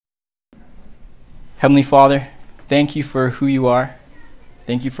Heavenly Father, thank you for who you are.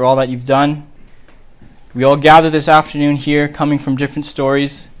 Thank you for all that you've done. We all gather this afternoon here, coming from different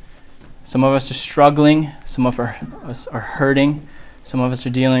stories. Some of us are struggling. Some of us are hurting. Some of us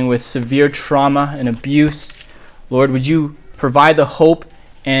are dealing with severe trauma and abuse. Lord, would you provide the hope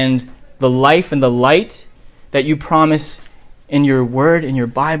and the life and the light that you promise in your word, in your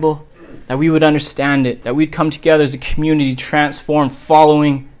Bible, that we would understand it, that we'd come together as a community transformed,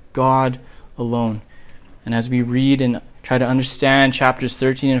 following God alone. And as we read and try to understand chapters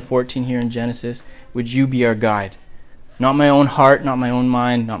 13 and 14 here in Genesis, would you be our guide? Not my own heart, not my own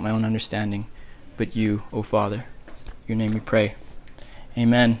mind, not my own understanding, but you, O Father. In your name we pray.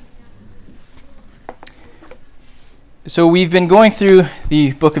 Amen. So we've been going through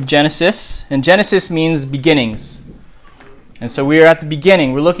the book of Genesis, and Genesis means beginnings. And so we are at the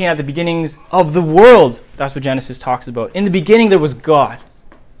beginning. We're looking at the beginnings of the world. That's what Genesis talks about. In the beginning there was God,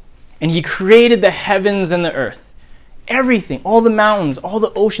 and he created the heavens and the earth. Everything, all the mountains, all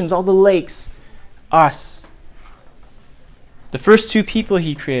the oceans, all the lakes, us. The first two people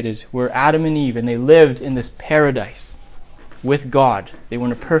he created were Adam and Eve, and they lived in this paradise with God. They were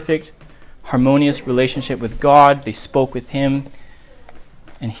in a perfect, harmonious relationship with God. They spoke with him,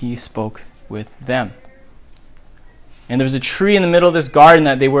 and he spoke with them. And there was a tree in the middle of this garden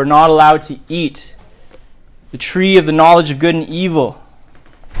that they were not allowed to eat. The tree of the knowledge of good and evil.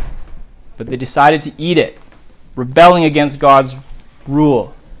 But they decided to eat it, rebelling against God's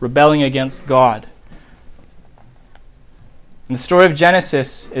rule, rebelling against God. And the story of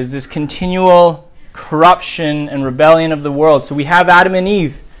Genesis is this continual corruption and rebellion of the world. So we have Adam and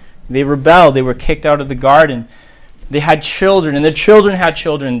Eve. They rebelled. They were kicked out of the garden. They had children, and their children had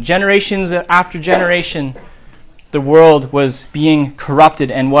children. Generations after generation, the world was being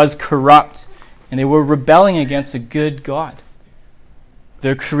corrupted and was corrupt. And they were rebelling against a good God,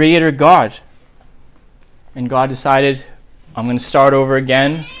 their creator God. And God decided, I'm going to start over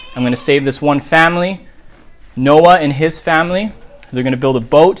again. I'm going to save this one family, Noah and his family. They're going to build a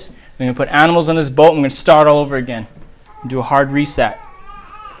boat. They're going to put animals on this boat. And we're going to start all over again and do a hard reset.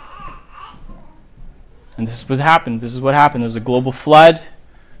 And this is what happened. This is what happened. There was a global flood.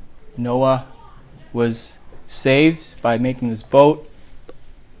 Noah was saved by making this boat.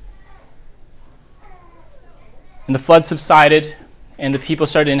 And the flood subsided, and the people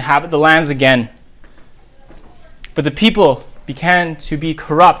started to inhabit the lands again. But the people began to be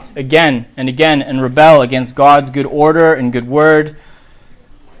corrupt again and again and rebel against God's good order and good word.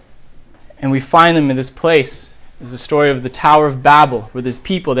 And we find them in this place. It's the story of the Tower of Babel, where there's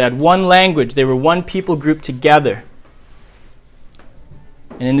people. They had one language. They were one people group together.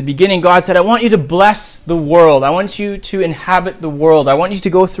 And in the beginning, God said, I want you to bless the world. I want you to inhabit the world. I want you to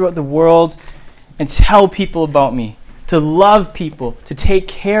go throughout the world and tell people about me, to love people, to take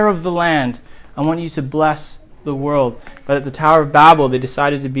care of the land. I want you to bless the world. But at the Tower of Babel, they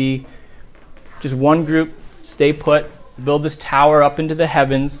decided to be just one group, stay put, build this tower up into the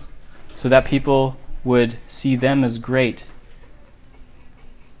heavens so that people would see them as great.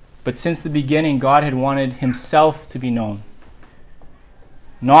 But since the beginning, God had wanted himself to be known,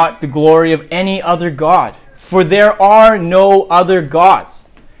 not the glory of any other God. For there are no other gods.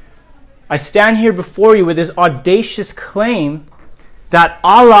 I stand here before you with this audacious claim that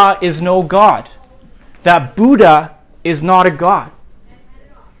Allah is no God, that Buddha is not a God,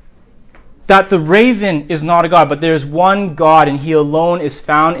 that the raven is not a God, but there is one God, and he alone is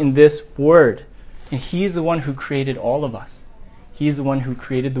found in this word. And he is the one who created all of us. He is the one who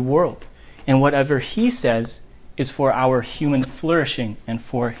created the world. And whatever he says is for our human flourishing and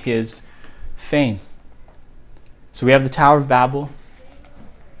for his fame. So we have the Tower of Babel.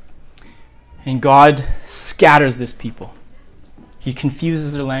 And God scatters this people. He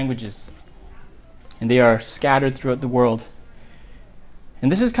confuses their languages. And they are scattered throughout the world.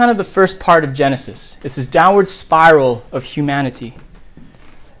 And this is kind of the first part of Genesis. It's this downward spiral of humanity.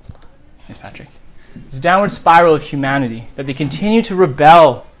 Thanks, Patrick. This downward spiral of humanity, that they continue to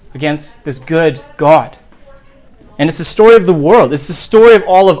rebel against this good God. And it's the story of the world. It's the story of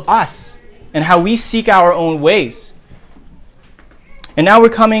all of us and how we seek our own ways. And now we're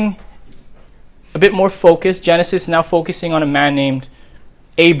coming a bit more focused. Genesis is now focusing on a man named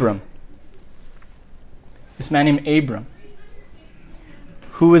Abram. This man named Abram,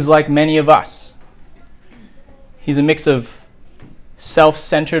 who is like many of us. He's a mix of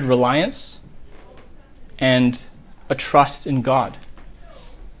self-centered reliance and a trust in God.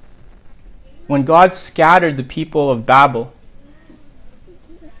 When God scattered the people of Babel,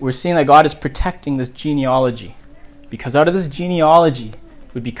 we're seeing that God is protecting this genealogy, because out of this genealogy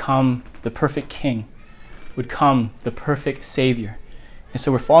would become the perfect king, would come the perfect Savior. And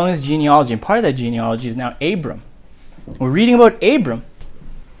so we're following this genealogy, and part of that genealogy is now Abram. We're reading about Abram.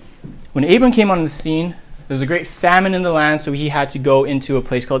 When Abram came on the scene, there was a great famine in the land, so he had to go into a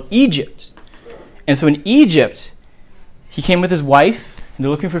place called Egypt. And so in Egypt, he came with his wife, and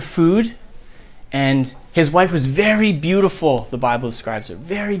they're looking for food, and his wife was very beautiful, the Bible describes her,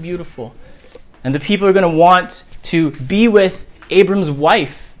 very beautiful. And the people are going to want to be with Abram's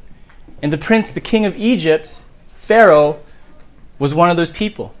wife. And the prince, the king of Egypt, Pharaoh, was one of those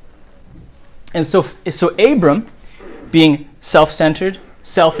people. And so Abram, being self-centered,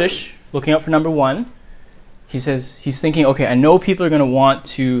 selfish, looking out for number one, he's thinking, okay, I know people are going to want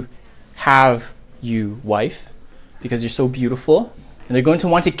to have you, wife, because you're so beautiful, and they're going to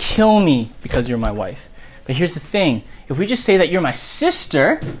want to kill me because you're my wife. But here's the thing, if we just say that you're my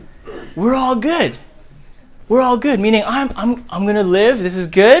sister, we're all good. We're all good, meaning I'm going to live, this is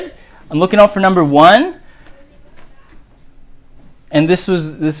good, I'm looking out for number one. And this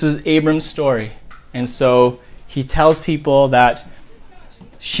was Abram's story. And so he tells people that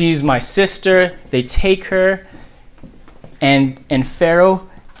she's my sister. They take her, and Pharaoh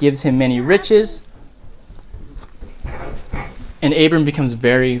gives him many riches. And Abram becomes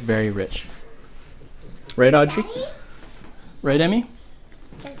very, very rich. Right, Audrey? Right, Emmy?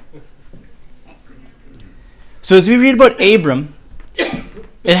 So as we read about Abram,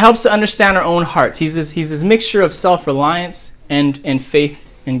 it helps to understand our own hearts. He's this mixture of self-reliance and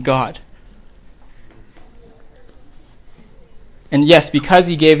faith in God. And yes, because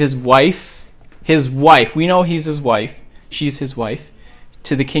he gave his wife, we know he's his wife, she's his wife,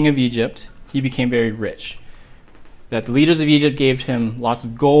 to the king of Egypt, he became very rich. That the leaders of Egypt gave him lots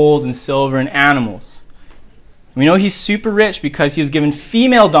of gold and silver and animals. We know he's super rich because he was given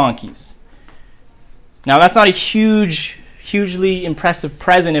female donkeys. Now that's not a hugely impressive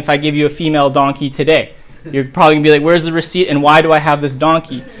present if I give you a female donkey today. You're probably going to be like, where's the receipt and why do I have this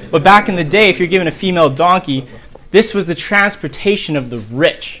donkey? But back in the day, if you're given a female donkey, this was the transportation of the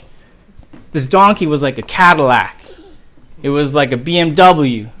rich. This donkey was like a Cadillac. It was like a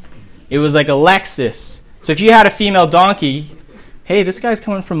BMW. It was like a Lexus. So if you had a female donkey, hey, this guy's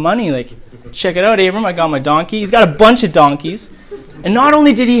coming from money. Like, check it out, Abram, I got my donkey. He's got a bunch of donkeys. And not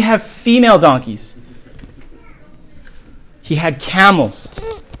only did he have female donkeys, he had camels.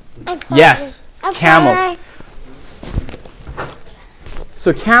 Yes, camels.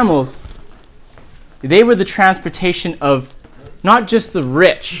 So camels, they were the transportation of not just the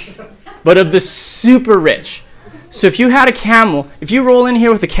rich, but of the super rich. So if you had a camel, if you roll in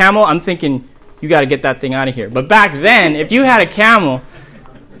here with a camel, I'm thinking, you got to get that thing out of here. But back then, if you had a camel,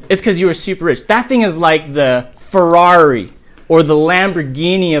 it's because you were super rich. That thing is like the Ferrari or the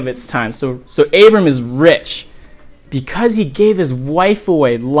Lamborghini of its time. So Abram is rich because he gave his wife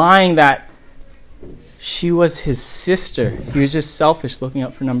away, lying that she was his sister. He was just selfish, looking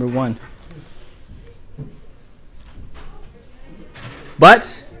out for number one.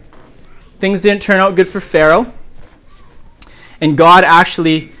 But things didn't turn out good for Pharaoh. And God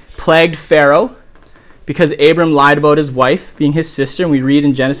actually plagued Pharaoh because Abram lied about his wife being his sister. And we read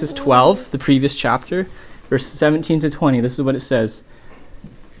in Genesis 12, the previous chapter, verse 17 to 20. This is what it says,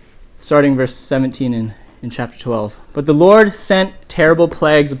 starting verse 17 in chapter 12. But the Lord sent terrible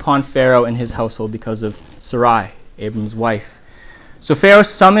plagues upon Pharaoh and his household because of Sarai, Abram's wife. So Pharaoh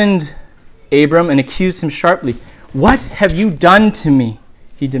summoned Abram and accused him sharply. What have you done to me?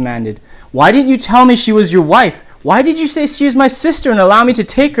 He demanded. Why didn't you tell me she was your wife? Why did you say she is my sister and allow me to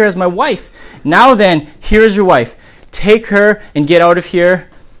take her as my wife? Now then, here is your wife. Take her and get out of here.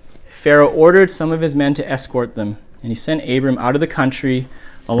 Pharaoh ordered some of his men to escort them, and he sent Abram out of the country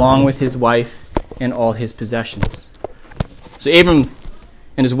along with his wife and all his possessions. So Abram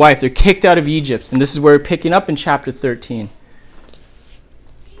and his wife, they're kicked out of Egypt, and this is where we're picking up in chapter 13.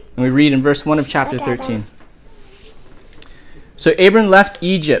 And we read in verse 1 of chapter 13. So Abram left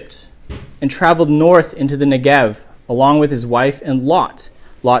Egypt and traveled north into the Negev, along with his wife and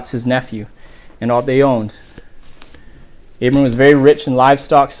Lot's his nephew, and all they owned. Abram was very rich in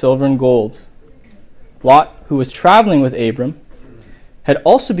livestock, silver, and gold. Lot, who was traveling with Abram, had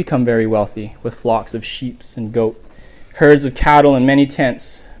also become very wealthy, with flocks of sheep and goat, herds of cattle, and many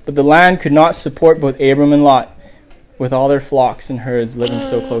tents. But the land could not support both Abram and Lot, with all their flocks and herds living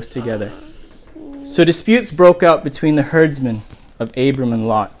so close together. So disputes broke out between the herdsmen of Abram and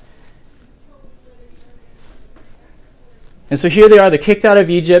Lot. And so here they are, they're kicked out of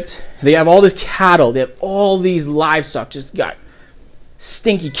Egypt. They have all this cattle. They have all these livestock. Just got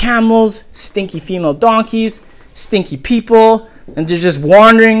stinky camels, stinky female donkeys, stinky people. And they're just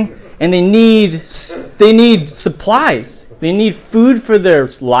wandering And they need supplies. They need food for their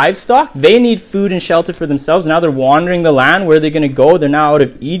livestock. They need food and shelter for themselves. Now they're wandering the land. Where are they going to go? They're now out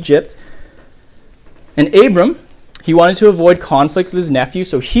of Egypt. And Abram, he wanted to avoid conflict with his nephew,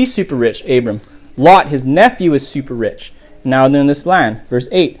 so he's super rich, Abram. Lot, his nephew, is super rich. Now they're in this land. Verse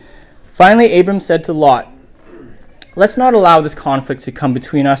 8. Finally, Abram said to Lot, let's not allow this conflict to come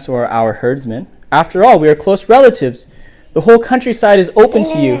between us or our herdsmen. After all, we are close relatives. The whole countryside is open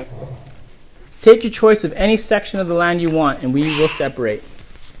to you. Take your choice of any section of the land you want, and we will separate.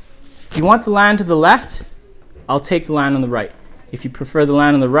 If you want the land to the left, I'll take the land on the right. If you prefer the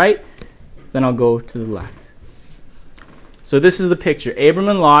land on the right, then I'll go to the left. So this is the picture. Abram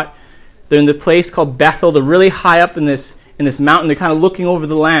and Lot, they're in the place called Bethel. They're really high up in this mountain. They're kind of looking over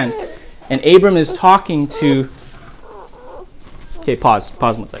the land. And Abram is talking to... Okay, pause.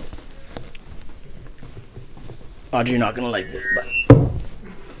 Pause 1 second. Audrey, you're not going to like this, but...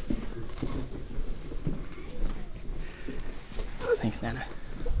 Thanks, Nana.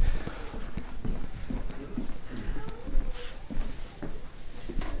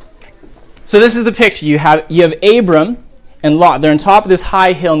 So this is the picture. You have Abram and Lot. They're on top of this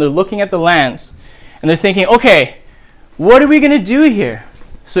high hill, and they're looking at the lands. And they're thinking, okay, what are we going to do here?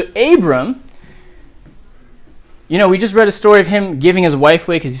 So Abram, we just read a story of him giving his wife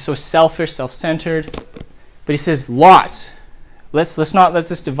away because he's so selfish, self-centered. But he says, Lot, let's not let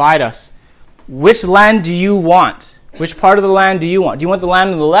this divide us. Which land do you want? Which part of the land do you want? Do you want the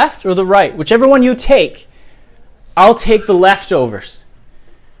land on the left or the right? Whichever one you take, I'll take the leftovers.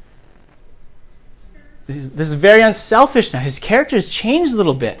 This is very unselfish now. His character has changed a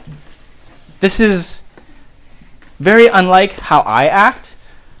little bit. This is very unlike how I act.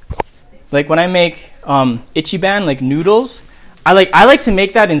 Like when I make Ichiban, like noodles, I like to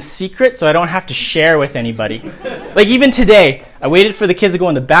make that in secret so I don't have to share with anybody. Like even today, I waited for the kids to go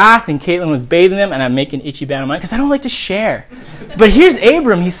in the bath and Caitlin was bathing them and I'm making Ichiban on mine because I don't like to share. But here's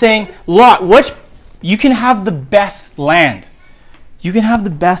Abram. He's saying, Lot, you can have the best land. You can have the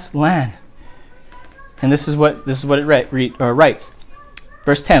best land. And this is what it writes.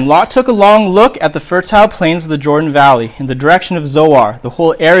 Verse 10, Lot took a long look at the fertile plains of the Jordan Valley in the direction of Zoar. The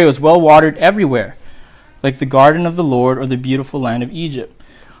whole area was well watered everywhere, like the garden of the Lord or the beautiful land of Egypt.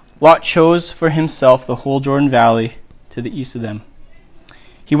 Lot chose for himself the whole Jordan Valley to the east of them.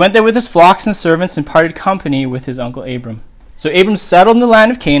 He went there with his flocks and servants and parted company with his uncle Abram. So Abram settled in the land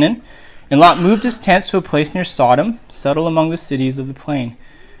of Canaan, and Lot moved his tents to a place near Sodom, settled among the cities of the plain.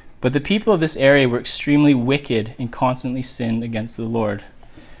 But the people of this area were extremely wicked and constantly sinned against the Lord.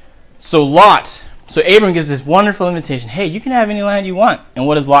 So Abram gives this wonderful invitation. Hey, you can have any land you want. And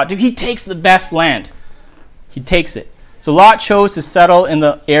what does Lot do? He takes the best land. He takes it. So Lot chose to settle in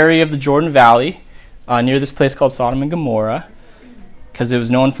the area of the Jordan Valley, near this place called Sodom and Gomorrah, because it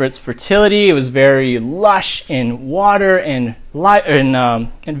was known for its fertility. It was very lush in water and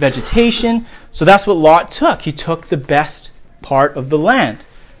vegetation. So that's what Lot took. He took the best part of the land.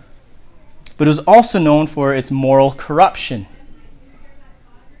 But it was also known for its moral corruption.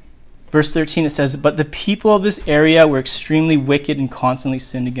 Verse 13, it says, but the people of this area were extremely wicked and constantly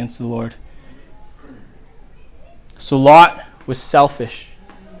sinned against the Lord. So Lot was selfish.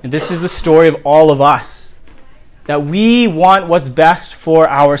 And this is the story of all of us. That we want what's best for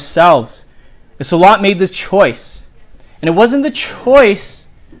ourselves. And so Lot made this choice. And it wasn't the choice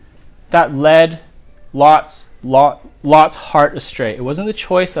that led Lot's heart astray. It wasn't the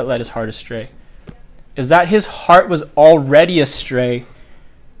choice that led his heart astray. It's that his heart was already astray,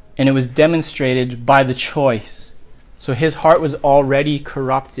 and it was demonstrated by the choice. So his heart was already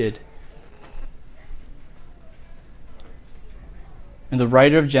corrupted. And the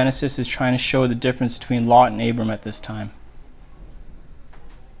writer of Genesis is trying to show the difference between Lot and Abram at this time.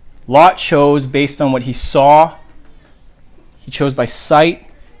 Lot chose based on what he saw. He chose by sight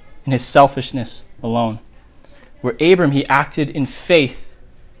and his selfishness alone. Where Abram, he acted in faith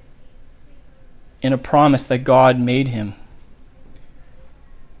in a promise that God made him.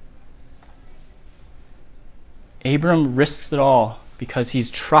 Abram risks it all because he's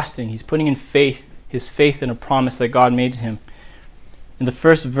trusting. He's putting in his faith in a promise that God made to him. In the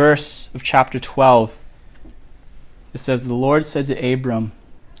first verse of chapter 12, it says, the Lord said to Abram,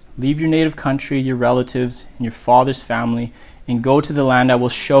 leave your native country, your relatives, and your father's family, and go to the land I will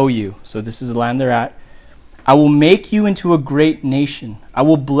show you. So this is the land they're at. I will make you into a great nation. I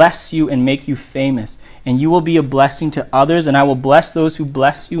will bless you and make you famous, and you will be a blessing to others, and I will bless those who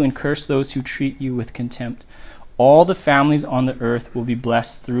bless you and curse those who treat you with contempt. All the families on the earth will be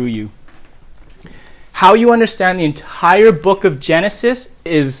blessed through you. How you understand the entire book of Genesis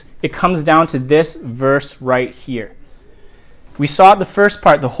is it comes down to this verse right here. We saw it the first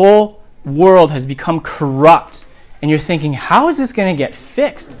part. The whole world has become corrupt. And you're thinking, how is this going to get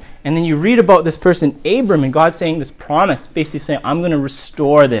fixed? And then you read about this person, Abram, and God saying this promise, basically saying, I'm going to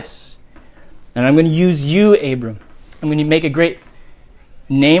restore this. And I'm going to use you, Abram. I'm going to make a great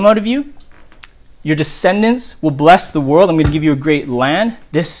name out of you. Your descendants will bless the world. I'm going to give you a great land.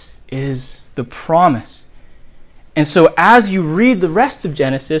 This is the promise. And so as you read the rest of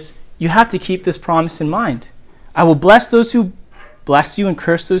Genesis, you have to keep this promise in mind. I will bless those who bless you and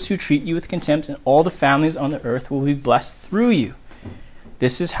curse those who treat you with contempt, and all the families on the earth will be blessed through you.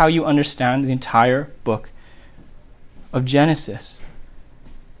 This is how you understand the entire book of Genesis.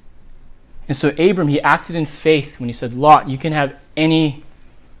 And so Abram, he acted in faith when he said, Lot, you can have any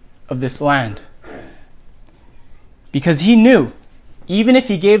of this land. Because he knew, even if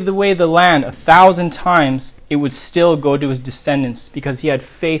he gave away the land 1,000 times, it would still go to his descendants because he had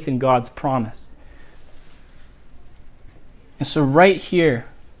faith in God's promise. And so right here,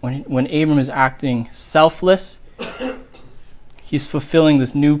 when Abram is acting selfless, he's fulfilling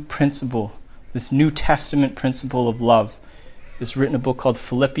this new principle, this New Testament principle of love. It's written in a book called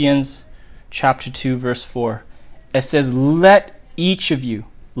Philippians chapter 2, verse 4. It says, let each of you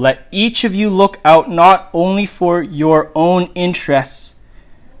look out not only for your own interests,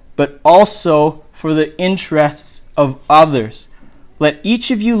 but also for the interests of others. Let each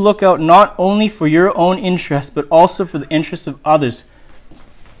of you look out not only for your own interests, but also for the interests of others.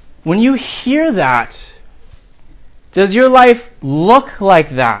 When you hear that, does your life look like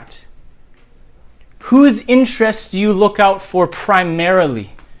that? Whose interests do you look out for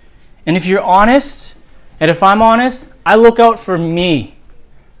primarily? And if you're honest, and if I'm honest, I look out for me.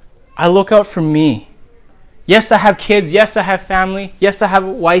 I look out for me. Yes, I have kids. Yes, I have family. Yes, I have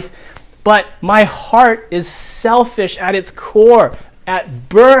a wife. But my heart is selfish at its core. At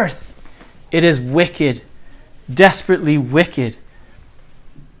birth, it is wicked. Desperately wicked.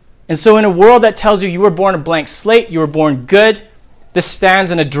 And so in a world that tells you you were born a blank slate, you were born good, this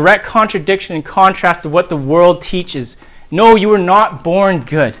stands in a direct contradiction and contrast to what the world teaches. No, you were not born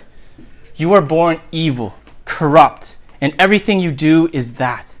good. You were born evil, corrupt, and everything you do is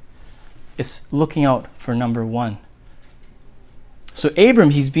that. It's looking out for number one. So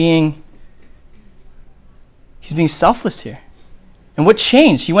Abram, he's being selfless here. And what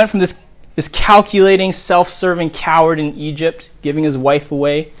changed? He went from this calculating, self-serving coward in Egypt, giving his wife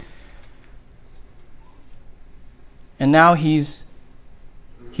away. And now he's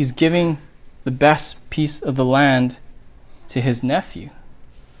giving the best piece of the land to his nephew.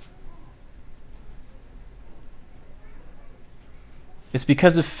 It's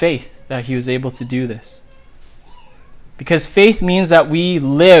because of faith that he was able to do this. Because faith means that we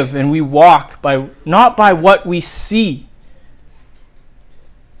live and we walk not by what we see,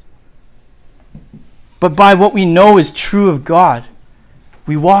 but by what we know is true of God.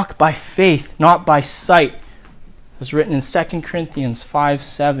 We walk by faith, not by sight. It's written in 2 Corinthians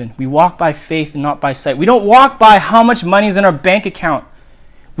 5:7. We walk by faith and not by sight. We don't walk by how much money is in our bank account.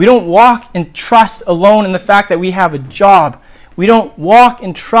 We don't walk and trust alone in the fact that we have a job. We don't walk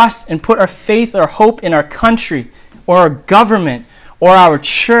and trust and put our faith, our hope in our country or our government or our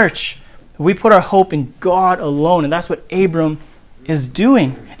church. We put our hope in God alone. And that's what Abram is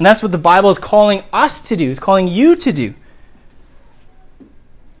doing. And that's what the Bible is calling us to do. It's calling you to do.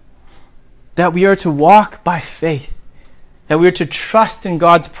 That we are to walk by faith. That we are to trust in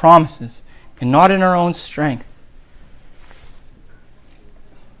God's promises and not in our own strength.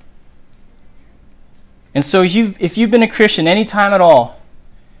 And so if you've been a Christian any time at all,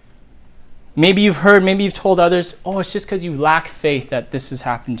 maybe you've heard, maybe you've told others, oh, it's just because you lack faith that this has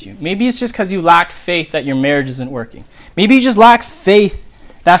happened to you. Maybe it's just because you lacked faith that your marriage isn't working. Maybe you just lack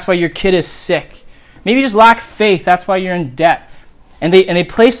faith, that's why your kid is sick. Maybe you just lack faith, that's why you're in debt. And they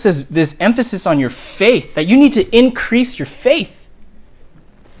place this emphasis on your faith, that you need to increase your faith.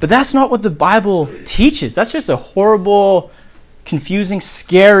 But that's not what the Bible teaches. That's just a horrible, confusing,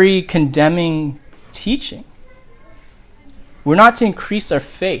 scary, condemning teaching. We're not to increase our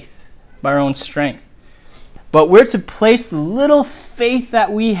faith by our own strength, but we're to place the little faith that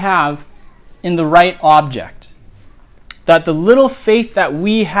we have in the right object. That the little faith that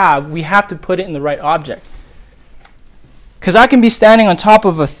we have to put it in the right object. Because I can be standing on top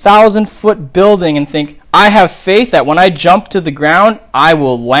of a 1,000-foot building and think, I have faith that when I jump to the ground, I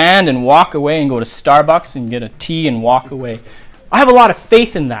will land and walk away and go to Starbucks and get a tea and walk away. I have a lot of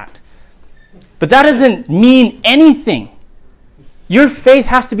faith in that. But that doesn't mean anything. Your faith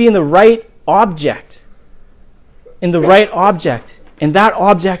has to be in the right object. In the right object. And that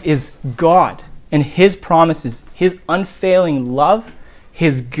object is God and His promises, His unfailing love,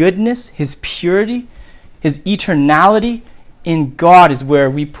 His goodness, His purity, His eternality, In God is where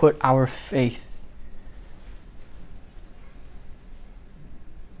we put our faith.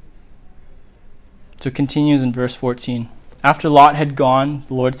 So it continues in verse 14. After Lot had gone,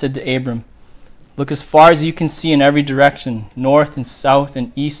 the Lord said to Abram, "Look as far as you can see in every direction, north and south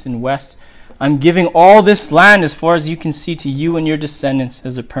and east and west. I'm giving all this land as far as you can see to you and your descendants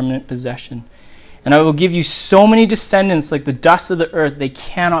as a permanent possession. And I will give you so many descendants like the dust of the earth, they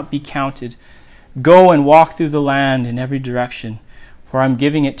cannot be counted. Go and walk through the land in every direction, for I'm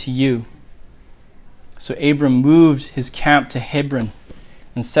giving it to you." So Abram moved his camp to Hebron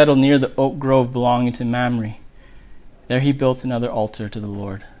and settled near the oak grove belonging to Mamre. There he built another altar to the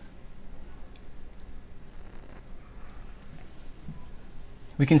Lord.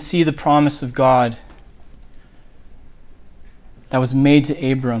 We can see the promise of God that was made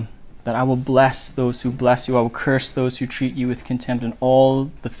to Abram, that I will bless those who bless you, I will curse those who treat you with contempt, and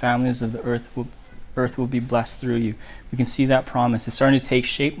all the families of the earth will be blessed through you. We can see that promise. It's starting to take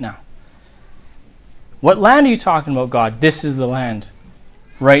shape now. What land are you talking about, God? This is the land.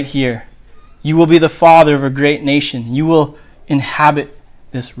 Right here. You will be the father of a great nation. You will inhabit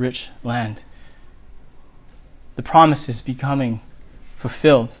this rich land. The promise is becoming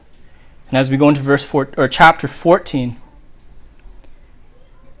fulfilled. And as we go into chapter 14,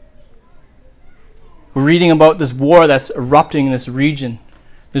 we're reading about this war that's erupting in this region.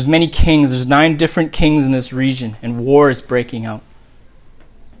 There's many kings. There's 9 different kings in this region, and war is breaking out.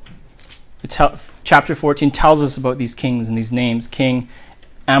 Chapter 14 tells us about these kings and these names. King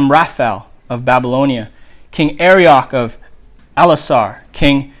Amraphel of Babylonia, King Arioch of Elasar,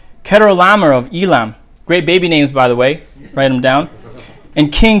 King Chedorlaomer of Elam. Great baby names, by the way. Write them down. And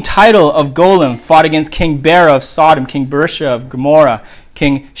King Tidal of Golem fought against King Bera of Sodom, King Bersha of Gomorrah,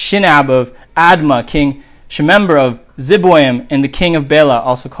 King Shinab of Admah, King Shemember of Zeboim, and the king of Bela,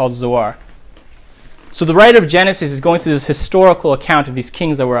 also called Zoar. So the writer of Genesis is going through this historical account of these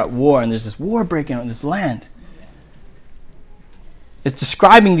kings that were at war, and there's this war breaking out in this land. It's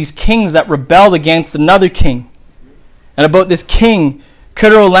describing these kings that rebelled against another king, and about this king,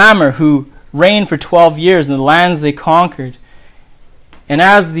 Chedorlaomer, who reigned for 12 years in the lands they conquered. And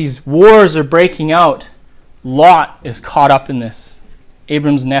as these wars are breaking out, Lot is caught up in this,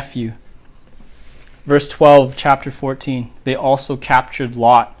 Abram's nephew. Verse 12, chapter 14, they also captured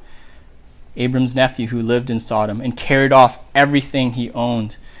Lot, Abram's nephew who lived in Sodom, and carried off everything he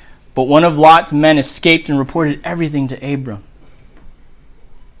owned. But one of Lot's men escaped and reported everything to Abram.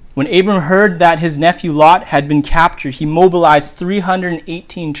 When Abram heard that his nephew Lot had been captured, he mobilized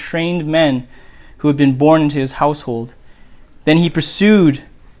 318 trained men who had been born into his household. Then he pursued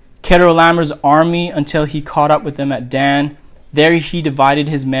Chedorlaomer's army until he caught up with them at Dan. There he divided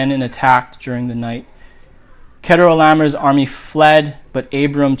his men and attacked during the night. Chedorlaomer's army fled, but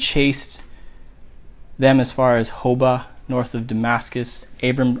Abram chased them as far as Hobah, north of Damascus.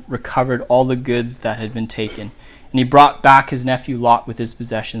 Abram recovered all the goods that had been taken, and he brought back his nephew Lot with his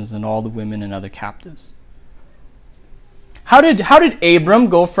possessions and all the women and other captives. How did Abram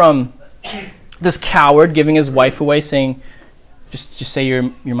go from this coward giving his wife away, saying, just say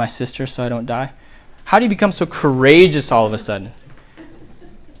you're my sister so I don't die? How did he become so courageous all of a sudden?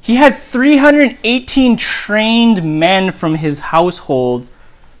 He had 318 trained men from his household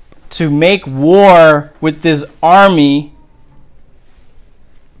to make war with this army.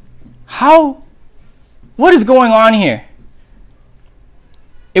 What is going on here?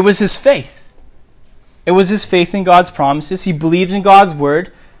 It was his faith. It was his faith in God's promises. He believed in God's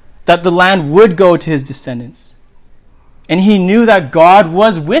word that the land would go to his descendants. And he knew that God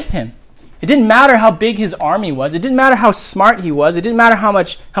was with him. It didn't matter how big his army was. It didn't matter how smart he was. It didn't matter how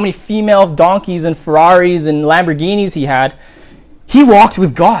many female donkeys and Ferraris and Lamborghinis he had. He walked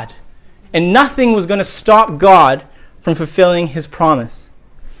with God. And nothing was going to stop God from fulfilling his promise.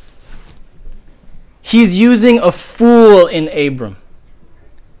 He's using a fool in Abram,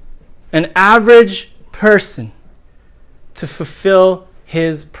 an average person, to fulfill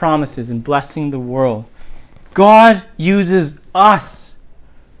his promises and blessing the world. God uses us.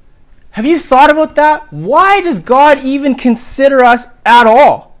 Have you thought about that? Why does God even consider us at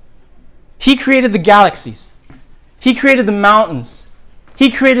all? He created the galaxies. He created the mountains.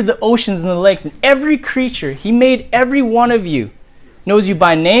 He created the oceans and the lakes. And every creature, he made every one of you. Knows you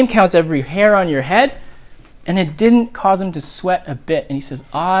by name, counts every hair on your head. And it didn't cause him to sweat a bit. And he says,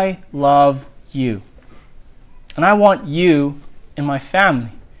 I love you. And I want you in my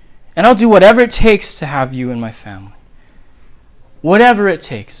family. And I'll do whatever it takes to have you in my family. Whatever it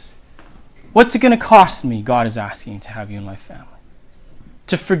takes. What's it going to cost me, God is asking, to have you in my family?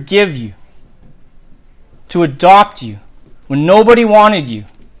 To forgive you. To adopt you when nobody wanted you.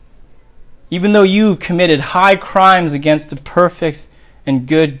 even though you've committed high crimes against a perfect and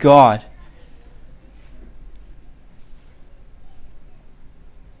good God,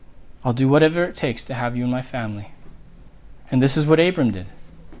 I'll do whatever it takes to have you in my family. And this is what Abram did.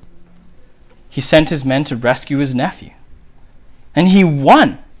 He sent his men to rescue his nephew. And he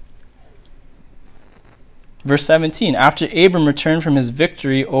won. Verse 17, after Abram returned from his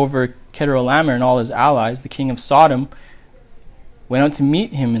victory over Chedorlaomer and all his allies, the king of Sodom went out to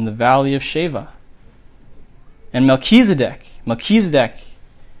meet him in the valley of Shaveh. And Melchizedek,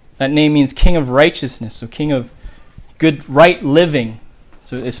 that name means king of righteousness, so king of good, right living.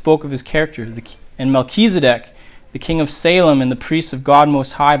 So it spoke of his character. And Melchizedek, the king of Salem and the priest of God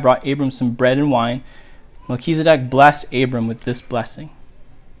Most High, brought Abram some bread and wine. Melchizedek blessed Abram with this blessing.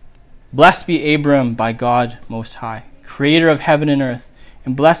 Blessed be Abram by God Most High, creator of heaven and earth,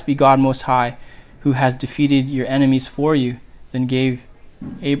 and blessed be God Most High, who has defeated your enemies for you. Then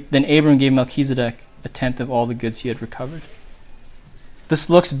Abram gave Melchizedek a tenth of all the goods he had recovered. This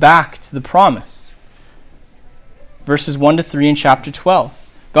looks back to the promise. Verses 1 to 3 in chapter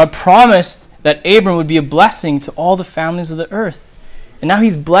 12. God promised that Abram would be a blessing to all the families of the earth. And now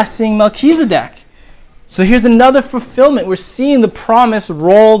he's blessing Melchizedek. So here's another fulfillment. We're seeing the promise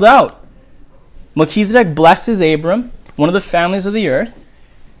rolled out. Melchizedek blesses Abram, one of the families of the earth.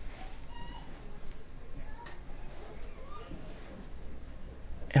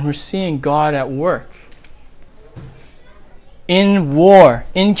 And we're seeing God at work. In war,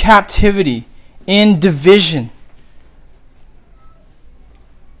 in captivity, in division.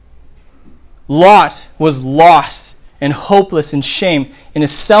 Lot was lost and hopeless and shame. In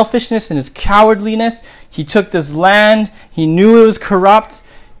his selfishness and his cowardliness, he took this land. He knew it was corrupt.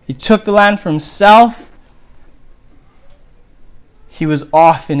 He took the land for himself. He was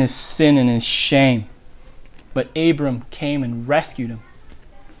off in his sin and his shame. But Abram came and rescued him.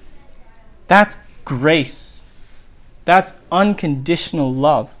 That's grace. That's unconditional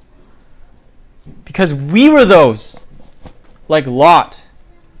love. Because we were those, like Lot,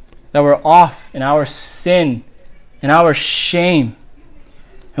 that were off in our sin, in our shame.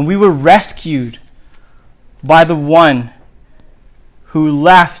 And we were rescued by the one who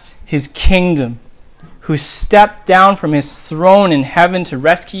left his kingdom, who stepped down from his throne in heaven to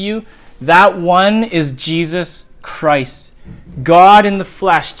rescue you. That one is Jesus Christ. God in the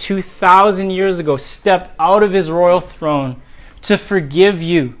flesh 2,000 years ago stepped out of his royal throne to forgive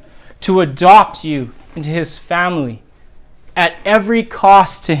you, to adopt you into his family at every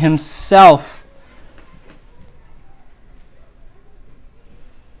cost to himself.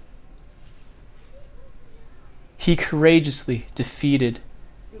 He courageously defeated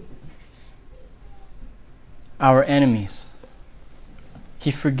our enemies.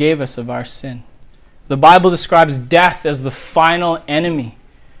 He forgave us of our sin. The Bible describes death as the final enemy.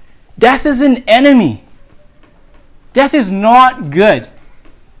 Death is an enemy. Death is not good.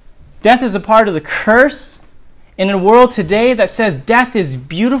 Death is a part of the curse. In a world today that says death is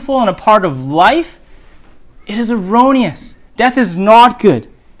beautiful and a part of life, it is erroneous. Death is not good.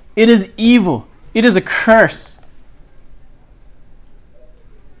 It is evil. It is a curse.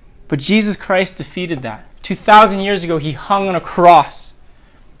 But Jesus Christ defeated that. 2,000 years ago, he hung on a cross.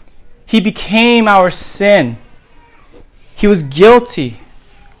 He became our sin. He was guilty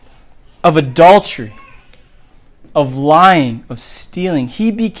of adultery, of lying, of stealing.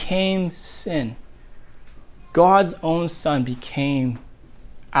 He became sin. God's own Son became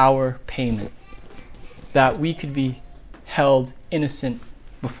our payment, that we could be held innocent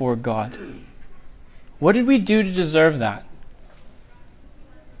before God. What did we do to deserve that?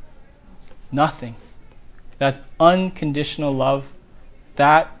 Nothing. That's unconditional love.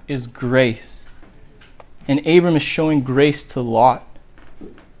 That is grace. And Abram is showing grace to Lot.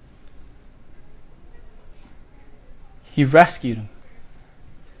 He rescued him.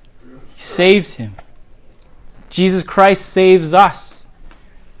 He saved him. Jesus Christ saves us.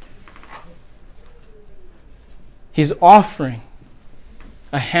 He's offering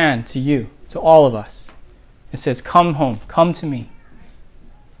a hand to you, to all of us. It says, come home, come to me.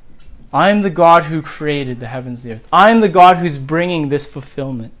 I am the God who created the heavens and the earth. I am the God who's bringing this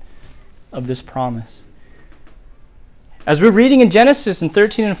fulfillment of this promise. As we're reading in Genesis in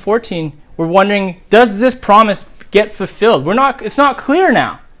 13 and 14, we're wondering, does this promise get fulfilled? It's not clear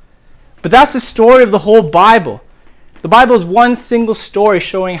now. But that's the story of the whole Bible. The Bible is one single story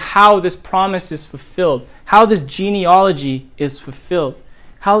showing how this promise is fulfilled, how this genealogy is fulfilled,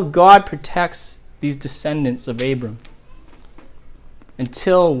 how God protects these descendants of Abram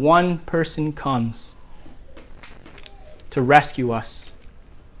until one person comes to rescue us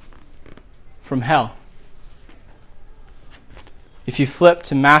from hell. If you flip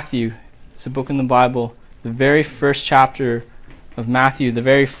to Matthew It's a book in the Bible, the very first chapter of Matthew, the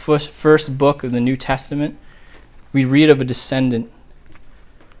very first book of the New Testament. We read of a descendant.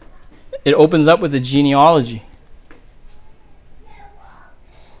 It opens up with a genealogy.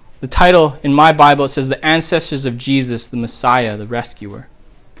 The title in my Bible, it says, The Ancestors of Jesus, the Messiah, the Rescuer.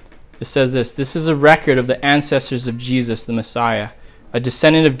 It says this is a record of the ancestors of Jesus, the Messiah, a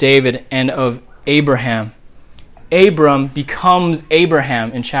descendant of David and of Abraham. Abram becomes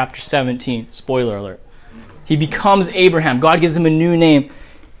Abraham in chapter 17. Spoiler alert. He becomes Abraham. God gives him a new name.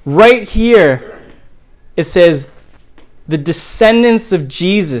 Right here, it says, the descendants of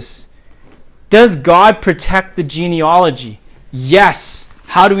Jesus. Does God protect the genealogy? Yes.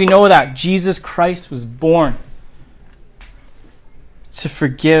 How do we know that? Jesus Christ was born to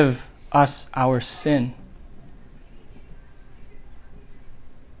forgive us our sin.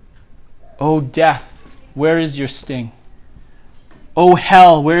 O death, where is your sting? O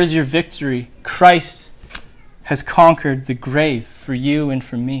hell, where is your victory? Christ has conquered the grave for you and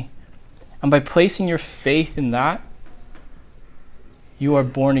for me. And by placing your faith in that, you are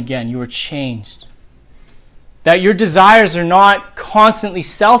born again. You are changed. That your desires are not constantly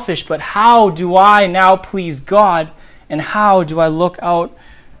selfish, but how do I now please God, and how do I look out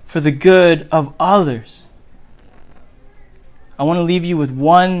for the good of others? I want to leave you with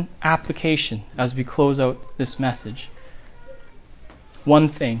one application as we close out this message. One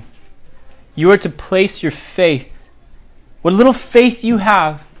thing. You are to place your faith, what little faith you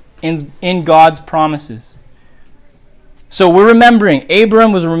have, in God's promises. So we're remembering,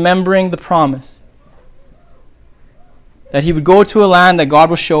 Abram was remembering the promise that he would go to a land that God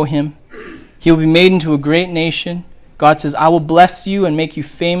will show him. He will be made into a great nation. God says, I will bless you and make you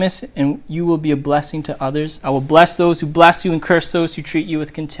famous, and you will be a blessing to others. I will bless those who bless you and curse those who treat you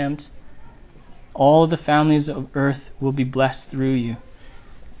with contempt. All of the families of earth will be blessed through you.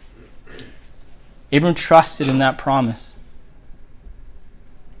 Abram trusted in that promise.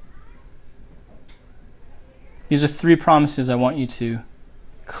 These are 3 promises I want you to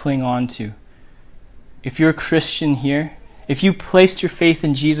cling on to. If you're a Christian here, if you placed your faith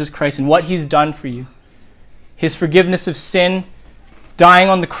in Jesus Christ and what He's done for you, His forgiveness of sin, dying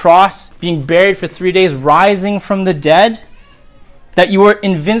on the cross, being buried for 3 days, rising from the dead, that you are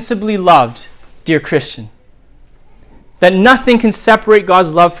invincibly loved, dear Christian. That nothing can separate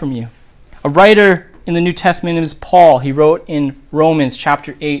God's love from you. A writer in the New Testament is Paul. He wrote in Romans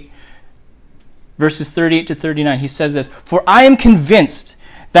chapter 8, verses 38 to 39. He says this, For I am convinced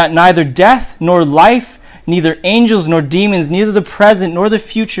that neither death nor life, neither angels nor demons, neither the present nor the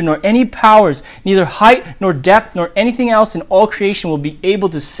future, nor any powers, neither height nor depth, nor anything else in all creation will be able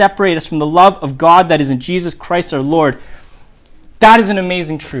to separate us from the love of God that is in Jesus Christ our Lord. That is an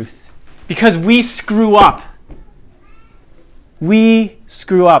amazing truth. Because we screw up. We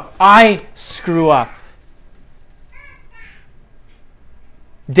screw up. I screw up.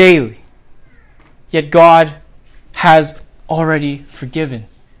 Daily. Yet God has already forgiven.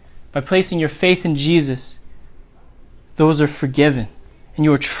 By placing your faith in Jesus, those are forgiven. And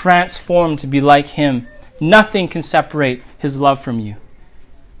you are transformed to be like Him. Nothing can separate His love from you.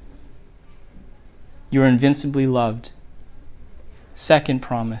 You are invincibly loved. Second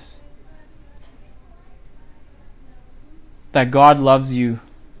promise. That God loves you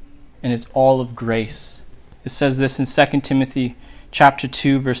and it's all of grace. It says this in 2 Timothy chapter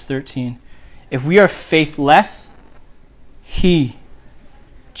 2, verse 13. If we are faithless, He,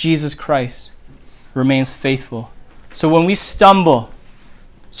 Jesus Christ, remains faithful. So when we stumble,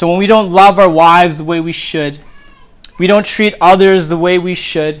 so when we don't love our wives the way we should, we don't treat others the way we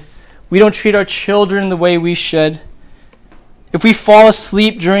should, we don't treat our children the way we should, if we fall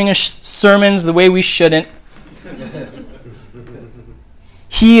asleep during our sermons the way we shouldn't,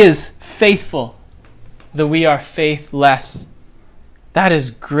 He is faithful, though we are faithless. That is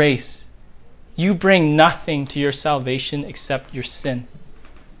grace. You bring nothing to your salvation except your sin.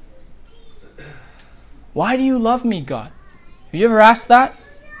 Why do you love me, God? Have you ever asked that?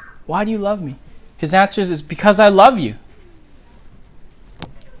 Why do you love me? His answer is, it's because I love you.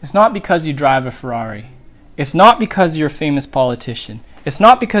 It's not because you drive a Ferrari. It's not because you're a famous politician. It's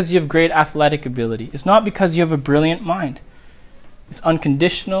not because you have great athletic ability. It's not because you have a brilliant mind. It's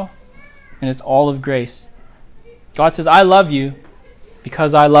unconditional, and it's all of grace. God says, I love you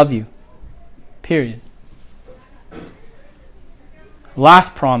because I love you. Period.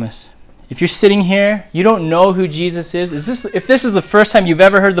 Last promise. If you're sitting here, you don't know who Jesus is. If this is the first time you've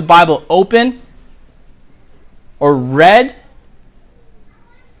ever heard the Bible open or read,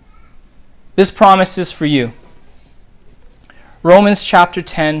 this promise is for you. Romans chapter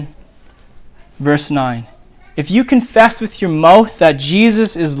 10, verse 9. If you confess with your mouth that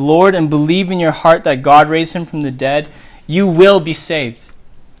Jesus is Lord and believe in your heart that God raised him from the dead, you will be saved.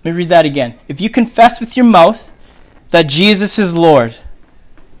 Let me read that again. If you confess with your mouth that Jesus is Lord,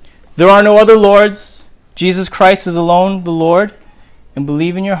 there are no other lords, Jesus Christ is alone the Lord, and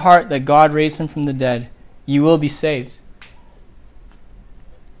believe in your heart that God raised him from the dead, you will be saved.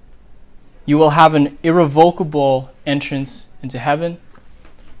 You will have an irrevocable entrance into heaven.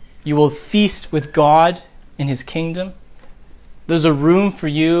 You will feast with God in his kingdom. There's a room for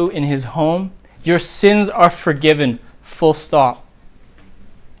you in his home. Your sins are forgiven. Full stop.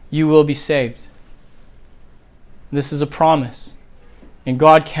 You will be saved. This is a promise. And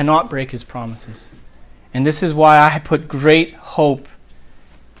God cannot break his promises. And this is why I put great hope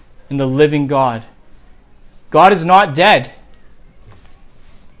in the living God. God is not dead.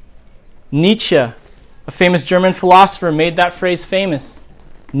 Nietzsche, a famous German philosopher, made that phrase famous.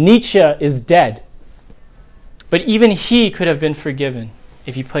 Nietzsche is dead. But even he could have been forgiven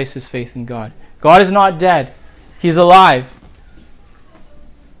if he placed his faith in God. God is not dead. He's alive.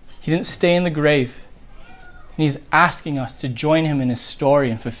 He didn't stay in the grave. And he's asking us to join him in his story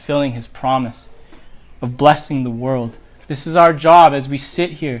and fulfilling his promise of blessing the world. This is our job as we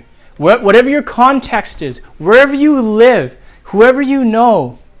sit here. Whatever your context is, wherever you live, whoever you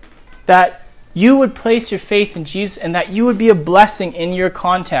know, that you would place your faith in Jesus and that you would be a blessing in your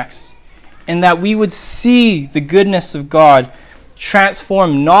context. And that we would see the goodness of God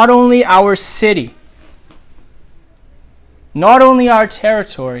transform not only our city, not only our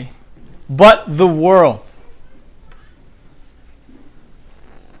territory, but the world.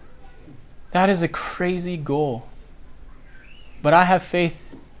 That is a crazy goal. But I have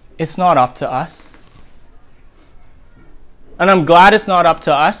faith it's not up to us. And I'm glad it's not up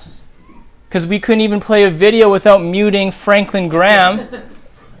to us, because we couldn't even play a video without muting Franklin Graham.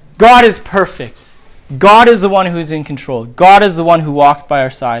 God is perfect. God is the one who's in control. God is the one who walks by our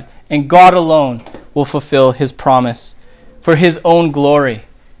side. And God alone will fulfill his promise for his own glory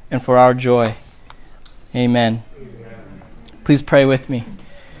and for our joy. Amen. Please pray with me.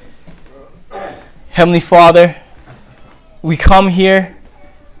 Heavenly Father, we come here,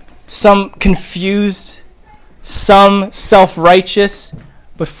 some confused, some self-righteous,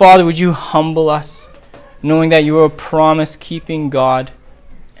 but Father, would you humble us, knowing that you are a promise-keeping God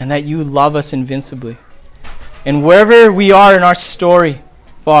and that you love us invincibly. And wherever we are in our story,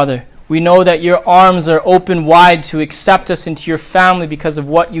 Father, we know that your arms are open wide to accept us into your family because of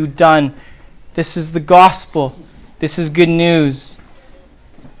what you've done. This is the gospel. This is good news.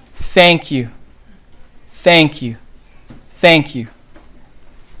 Thank you. Thank you. Thank you.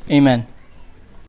 Amen.